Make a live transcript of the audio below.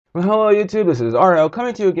Well, hello YouTube, this is RL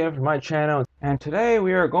coming to you again from my channel, and today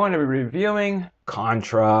we are going to be reviewing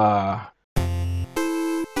Contra.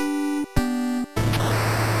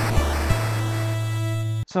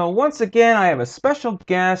 So once again, I have a special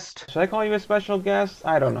guest. Should I call you a special guest?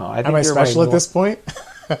 I don't know. I Am think I you're my special at this point?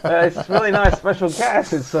 it's really not a special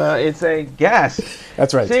guest. It's a guest.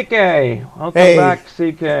 That's right. CK, welcome Hey. back,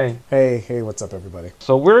 CK. Hey, what's up, everybody?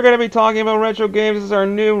 So we're going to be talking about retro games. This is our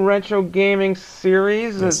new retro gaming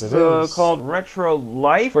series. Yes, It's it is. called Retro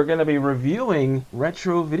Life. We're going to be reviewing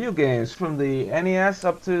retro video games from the NES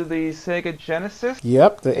up to the Sega Genesis.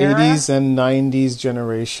 Yep, the Era? 80s and 90s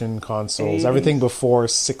generation consoles. 80s. Everything before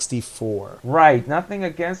 64. Right, nothing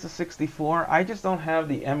against the 64. I just don't have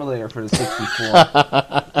the emulator for the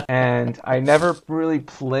 64. And I never really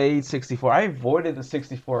played 64. I avoided the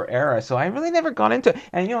 64 era, so I really never got into it.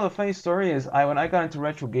 And you know, the funny story is, when I got into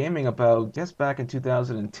retro gaming about just back in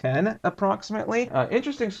 2010, approximately.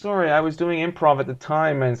 Interesting story. I was doing improv at the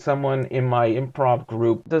time, and someone in my improv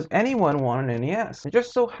group, does anyone want an NES? I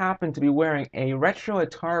just so happened to be wearing a retro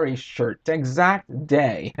Atari shirt the exact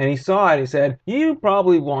day, and he saw it. He said, "You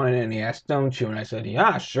probably want an NES, don't you?" And I said,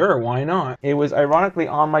 "Yeah, sure, why not?" It was ironically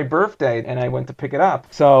on my birthday, and I went to pick it up.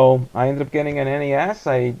 So I ended up getting an NES.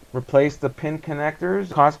 I replaced the pin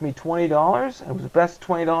connectors. It cost me $20. It was the best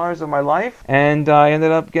 $20 of my life. And I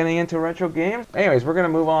ended up getting into retro games. Anyways, we're going to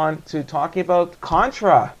move on to talking about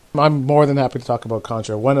Contra. I'm more than happy to talk about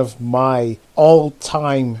Contra. One of my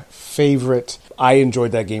all-time favorite. I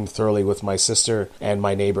enjoyed that game thoroughly with my sister and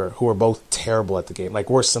my neighbor, who were both terrible at the game, like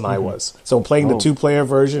worse than I was. So playing the two-player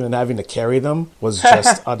version and having to carry them was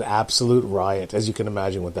just an absolute riot, as you can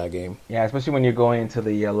imagine with that game. Yeah, especially when you're going into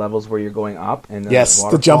the levels where you're going up. And Yes,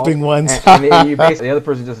 the jumping ones. And you basically, the other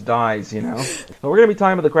person just dies, you know. So we're going to be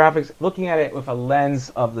talking about the graphics, looking at it with a lens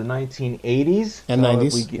of the 1980s. And So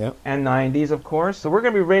 90s, yeah. And 90s, of course. So we're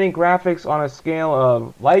going to be rating graphics on a scale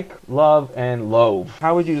of like, love, and loathe.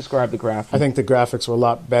 How would you describe the graphics? I think the graphics were a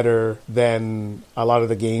lot better than a lot of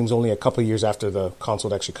the games only a couple of years after the console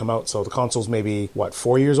had actually come out. So the console's maybe,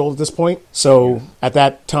 4 years old at this point? So at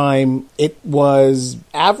that time, it was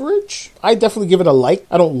average. I definitely give it a like.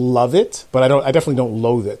 I don't love it, but I definitely don't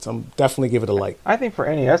loathe it. I'm definitely give it a like. I think for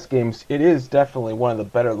NES games, it is definitely one of the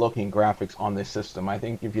better looking graphics on this system. I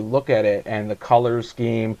think if you look at it and the color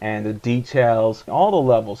scheme and the details, all the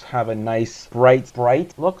levels have a nice bright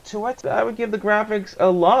look to it. I would give the graphics a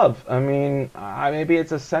love. I mean, maybe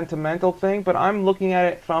it's a sentimental thing, but I'm looking at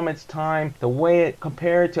it from its time, the way it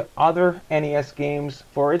compared to other NES games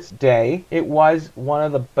for its day. It was one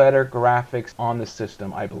of the better graphics on the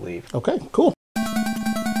system, I believe. Okay, cool.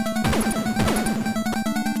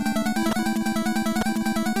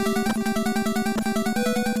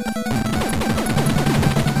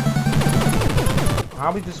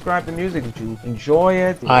 How would you describe the music? Did you enjoy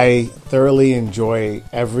it? I thoroughly enjoy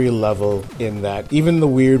every level in that. Even the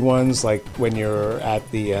weird ones, like when you're at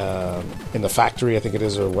the in the factory, I think it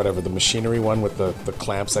is, or whatever, the machinery one with the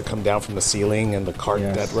clamps that come down from the ceiling and the cart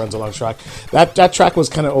that runs along the track. That track was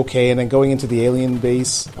kind of okay. And then going into the alien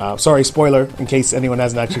base. Sorry, spoiler, in case anyone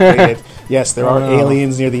hasn't actually played it. Yes, there are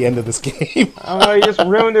aliens near the end of this game. Oh, you just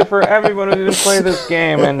ruined it for everyone who didn't play this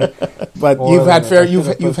game. And but you've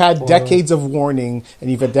had decades of warning, and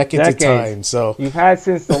you've had decades of time. So you've had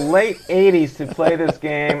since the late 80s to play this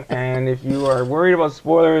game, and if you are worried about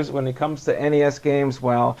spoilers when it comes to NES games,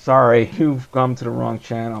 well, sorry, you've come to the wrong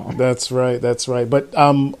channel. That's right. But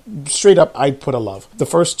straight up, I'd put a love. The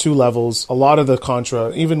first two levels, a lot of the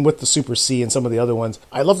Contra, even with the Super C and some of the other ones,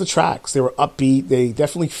 I love the tracks. They were upbeat. They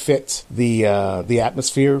definitely fit the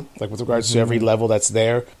atmosphere, like with regards to every level that's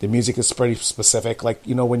there. The music is pretty specific. Like,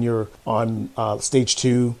 you know, when you're on stage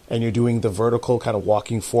 2 and you're doing the vertical kind of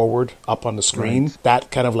walking forward up on the screen,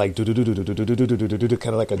 that kind of like kind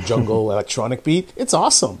of like a jungle electronic beat. It's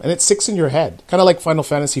awesome, and it sticks in your head, kind of like Final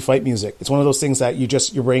Fantasy fight music. It's one of those things that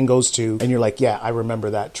your brain goes to, and you're like, yeah, I remember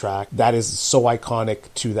that track. That is so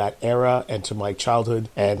iconic to that era and to my childhood,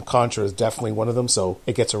 and Contra is definitely one of them. So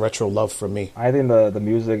it gets a retro love from me. I think the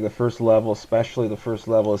music, the first level, especially the first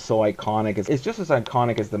level, is so iconic. It's just as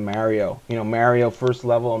iconic as the Mario. You know, Mario first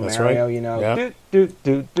level, That's Mario. right. You know, Yeah.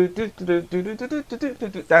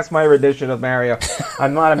 That's my rendition of Mario.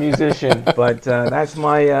 I'm not a musician, but that's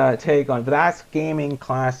my take on it. But that's gaming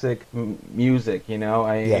classic music, you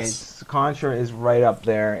know. Yes. Contra is right up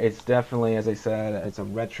there. It's definitely, as I said, it's a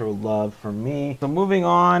retro love for me. So moving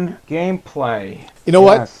on, gameplay. You know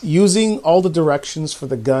what? Yes. Using all the directions for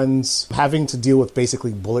the guns, having to deal with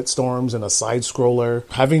basically bullet storms and a side scroller,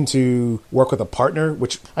 having to work with a partner,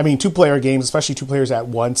 which, I mean, 2-player games, especially 2 players at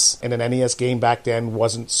once in an NES game back then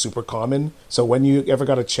wasn't super common. So when you ever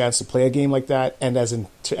got a chance to play a game like that, and as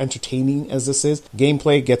entertaining as this is,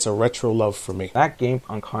 gameplay gets a retro love for me. That game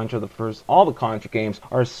on Contra, all the Contra games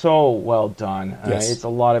are so well done. Yes.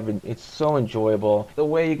 It's so enjoyable. The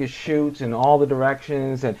way you can shoot in all the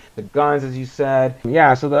directions and the guns, as you said.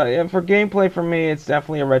 Yeah, so for gameplay for me, it's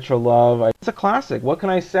definitely a retro love. It's a classic. What can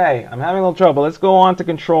I say? I'm having a little trouble. Let's go on to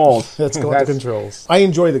controls. Let's go on to controls. I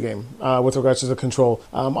enjoy the game with regards to the control.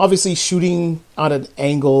 Obviously, shooting on an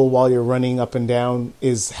angle while you're running up and down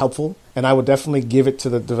is helpful. And I would definitely give it to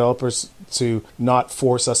the developers to not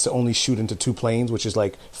force us to only shoot into 2 planes, which is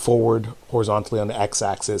like forward horizontally on the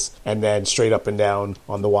x-axis and then straight up and down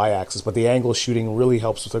on the y-axis. But the angle shooting really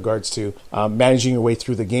helps with regards to managing your way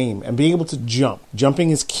through the game and being able to jump. Jumping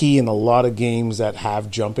is key in a lot of games that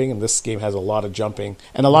have jumping, and this game has a lot of jumping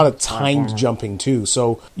and a lot of timed jumping too.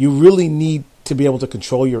 So you really need to be able to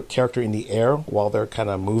control your character in the air while they're kind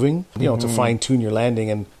of moving, to fine-tune your landing.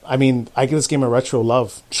 And I mean, I give this game a retro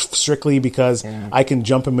love strictly because I can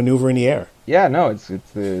jump and maneuver in the air. Yeah, no, it's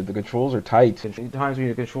the controls are tight. Sometimes when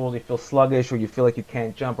you control, you feel sluggish, or you feel like you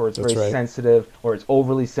can't jump, or it's very sensitive, or it's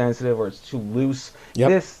overly sensitive, or it's too loose. Yep.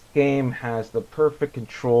 This game has the perfect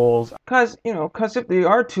controls because if they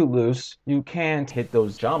are too loose, you can't hit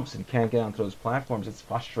those jumps and can't get onto those platforms. It's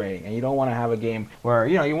frustrating, and you don't want to have a game where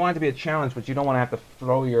you want it to be a challenge, but you don't want to have to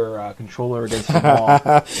throw your controller against the wall.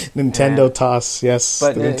 Nintendo toss, yes.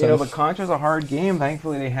 But but Contra's a hard game.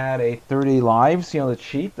 Thankfully, they had a 30 lives. The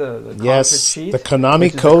cheat, the Contra cheat, the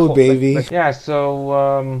Konami code, baby. Yeah,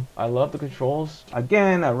 so I love the controls.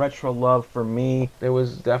 Again, a retro love for me. It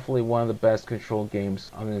was definitely one of the best control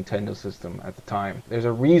games on the Nintendo system at the time. There's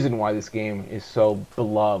a reason why this game is so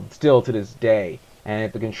beloved still to this day. And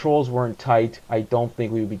if the controls weren't tight, I don't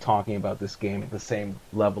think we would be talking about this game at the same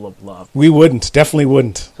level of love. We wouldn't. Definitely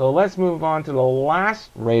wouldn't. So let's move on to the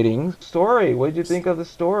last rating. Story. What did you think of the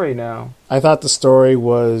story now? I thought the story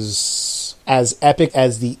was as epic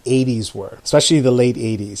as the 80s were, especially the late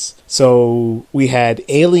 80s. So we had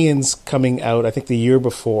Aliens coming out, I think the year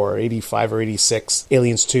before, 85 or 86,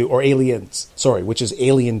 Aliens 2, or Aliens, sorry, which is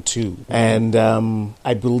Alien 2. And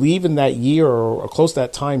I believe in that year, or close to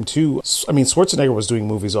that time too, I mean, Schwarzenegger was doing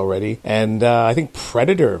movies already, and I think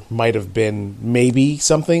Predator might have been maybe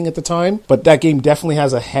something at the time, but that game definitely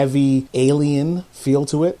has a heavy alien feel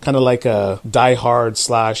to it, kind of like a Die Hard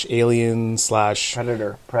 / Alien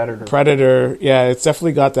 / Predator. Yeah, it's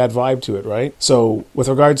definitely got that vibe to it, right? So with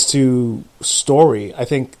regards to story, I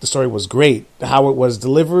think the story was great. How it was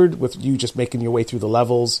delivered, with you just making your way through the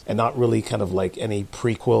levels and not really kind of like any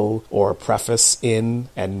prequel or preface in,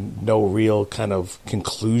 and no real kind of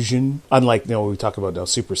conclusion. Unlike, we talk about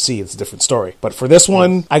Super C, it's a different story. But for this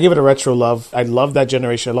one, I give it a retro love. I love that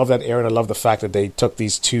generation. I love that era, and I love the fact that they took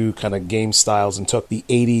these two kind of game styles and took the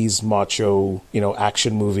 80s macho,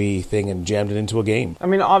 action movie thing and jammed it into a game. I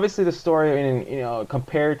mean, obviously the story,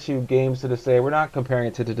 compared to games to this day, we're not comparing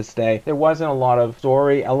it to this day. There wasn't a lot of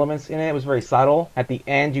story elements in it. It was very subtle. At the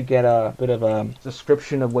end, you get a bit of a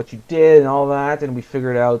description of what you did and all that, and we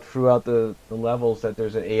figured out throughout the levels that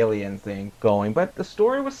there's an alien thing going. But the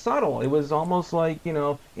story was subtle. It was almost like,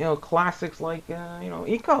 classics like,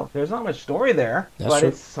 Eco. There's not much story there, but true.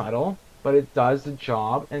 It's subtle. But it does the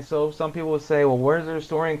job, and so some people would say, well, where's there a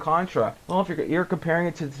story in Contra? Well, if you're comparing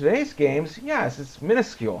it to today's games, yes, it's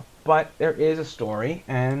minuscule. But there is a story,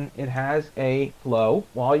 and it has a flow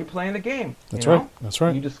while you're playing the game. That's right. That's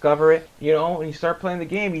right. You discover it, when you start playing the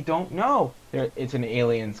game, you don't know it's an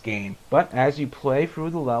aliens game. But as you play through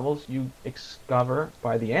the levels, you discover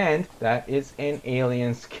by the end that it's an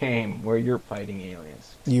aliens game where you're fighting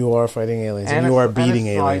aliens. You are fighting aliens, and you are beating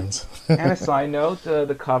aliens. And a side note,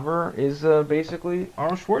 the cover is basically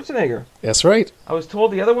Arnold Schwarzenegger. That's right. I was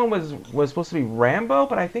told the other one was supposed to be Rambo,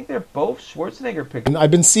 but I think they're both Schwarzenegger pictures. And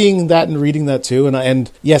I've been seeing that and reading that too,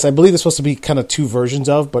 and yes, I believe there's supposed to be kind of two versions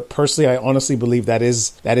of, but personally, I honestly believe that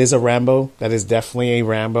is a Rambo. That is definitely a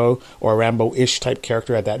Rambo, or a Rambo-ish type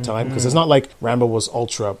character at that time, because it's not like Rambo was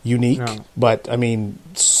ultra unique, but I mean,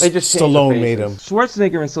 they just Stallone made him.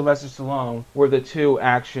 Schwarzenegger and Sylvester Stallone were the two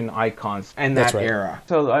action icons in that era.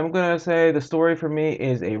 So I'm going to say the story for me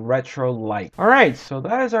is a retro life. All right, so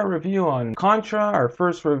that is our review on Contra, our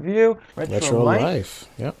first review, Retro Life.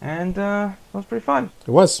 Yep. And that was pretty fun.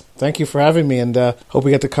 It was. Thank you for having me, and hope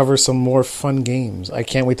we get to cover some more fun games. I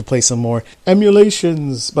can't wait to play some more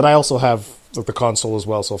emulations, but I also have the console as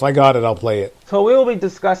well. So if I got it, I'll play it. So we will be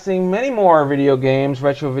discussing many more video games,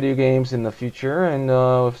 retro video games in the future, and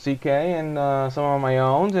with CK and some of my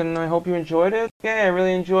own. And I hope you enjoyed it. Okay, I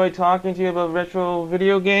really enjoyed talking to you about retro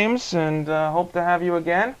video games, and hope to have you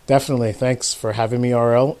again. Definitely. Thanks for having me,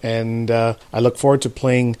 RL. And I look forward to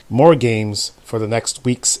playing more games for the next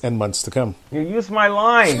weeks and months to come. You used my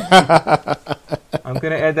line. I'm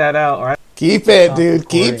gonna add that out. All right. Keep it, dude.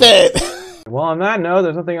 Keep it. Well, on that note,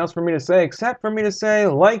 there's nothing else for me to say except for me to say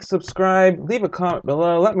like, subscribe, leave a comment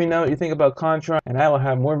below, let me know what you think about Contra, and I will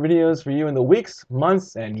have more videos for you in the weeks,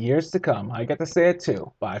 months, and years to come. I get to say it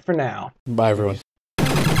too. Bye for now. Bye, everyone.